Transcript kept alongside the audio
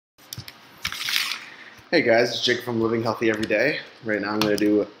Hey guys, it's Jake from Living Healthy Every Day. Right now I'm going to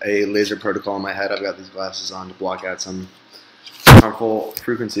do a laser protocol on my head. I've got these glasses on to block out some harmful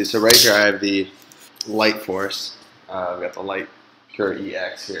frequencies. So right here I have the light force. I've got the light pure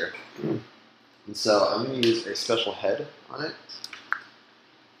EX here. And so I'm going to use a special head on it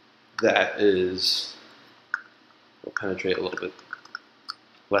that will penetrate a little bit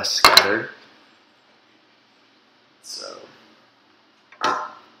less scattered. So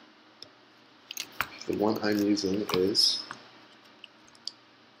the one I'm using is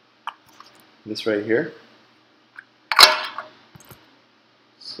this right here.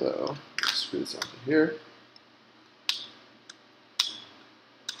 So let's screw this onto here.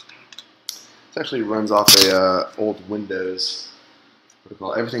 This actually runs off a old Windows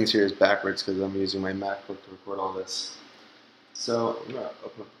protocol. Everything here is backwards because I'm using my MacBook to record all this. So I'm going to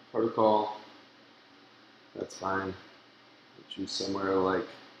open up the protocol. That's fine. Choose somewhere like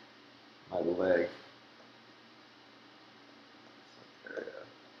my leg. Area,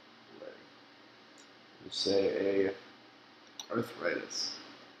 leg. Just say a arthritis.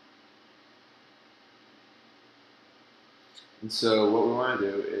 And so what we want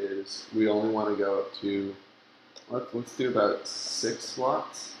to do is we only want to go up to, let's do about 6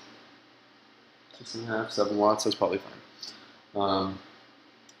 watts, 6.5, 7 watts, that's probably fine.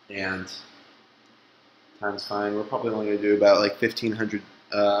 And time's fine. We're probably only going to do about like 1500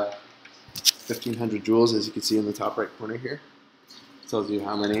 joules, as you can see in the top right corner here. It tells you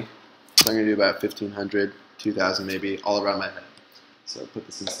how many. So I'm going to do about 1500, 2000 maybe, all around my head. So put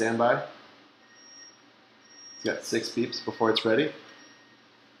this in standby. It's got 6 beeps before it's ready.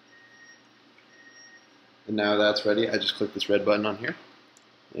 And now that's ready, I just click this red button on here.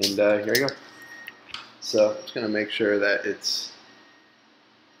 And here I go. So I'm just going to make sure that it's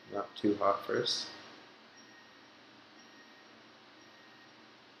not too hot first.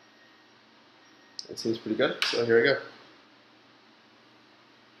 It seems pretty good, so here we go.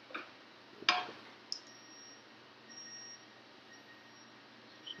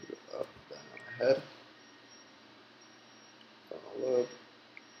 Up, down on my head. Frontal lobe.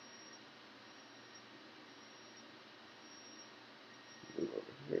 Move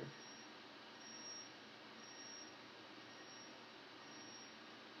over here.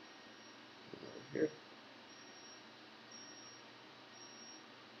 Move over here.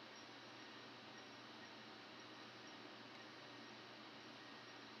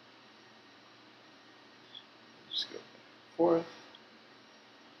 Just go back and forth.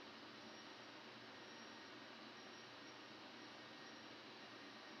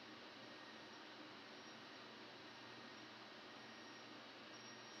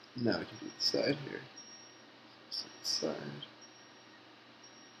 Now we can do the side here. Side.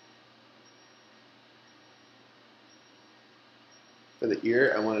 For the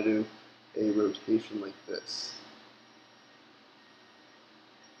ear, I want to do a rotation like this.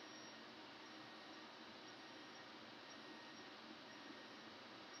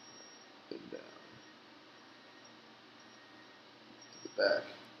 And down. To the back.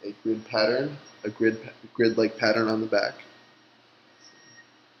 A grid pattern, a grid-like pattern on the back.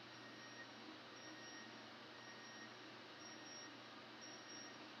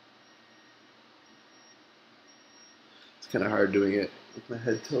 It's kind of hard doing it with my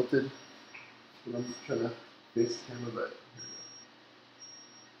head tilted when I'm trying to face the camera, but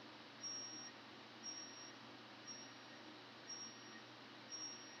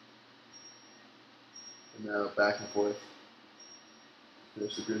and now back and forth.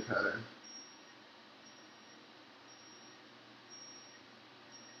 Finish the grid pattern.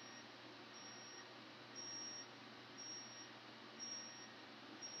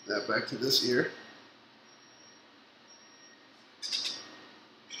 Now back to this ear.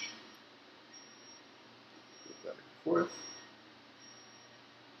 Back and forth.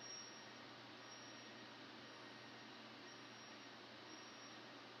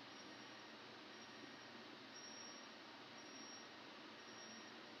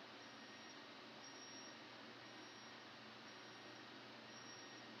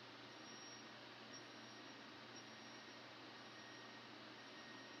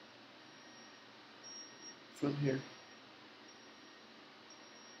 From here.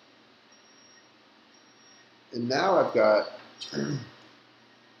 And now I've got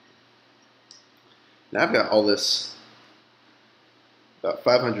all this, about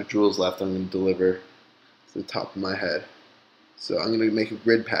 500 joules left I'm going to deliver to the top of my head. So I'm going to make a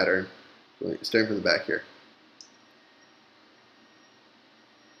grid pattern starting from the back here.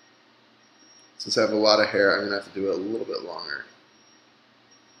 Since I have a lot of hair, I'm going to have to do it a little bit longer.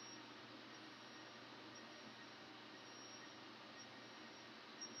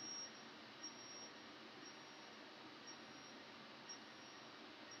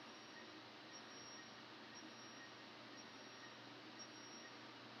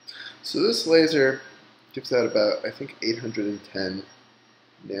 So this laser gives out about, I think, 810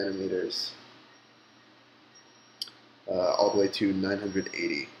 nanometers, all the way to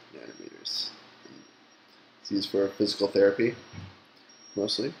 980 nanometers. It's used for physical therapy,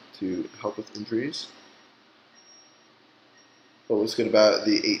 mostly, to help with injuries. But what's good about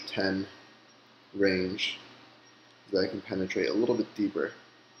the 810 range is that I can penetrate a little bit deeper.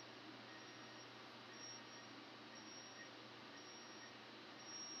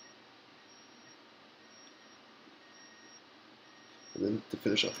 And then to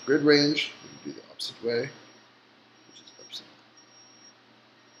finish off the grid range, we can do the opposite way, which is upside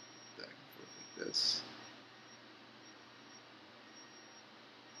back and forth like this.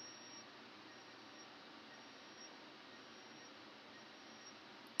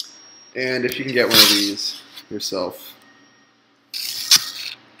 And if you can get one of these yourself,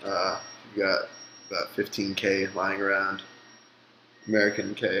 you've got about 15K lying around.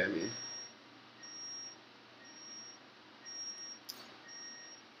 American K, I mean.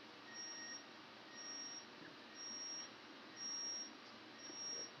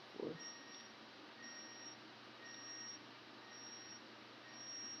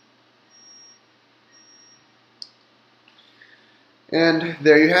 And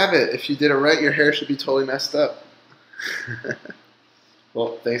there you have it. If you did it right, your hair should be totally messed up.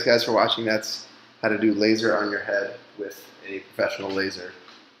 Well, thanks guys for watching. That's how to do laser on your head with a professional laser.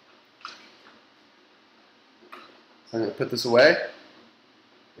 So I'm going to put this away,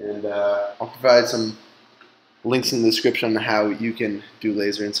 and I'll provide some links in the description on how you can do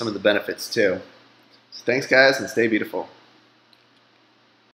laser and some of the benefits too. So thanks guys, and stay beautiful.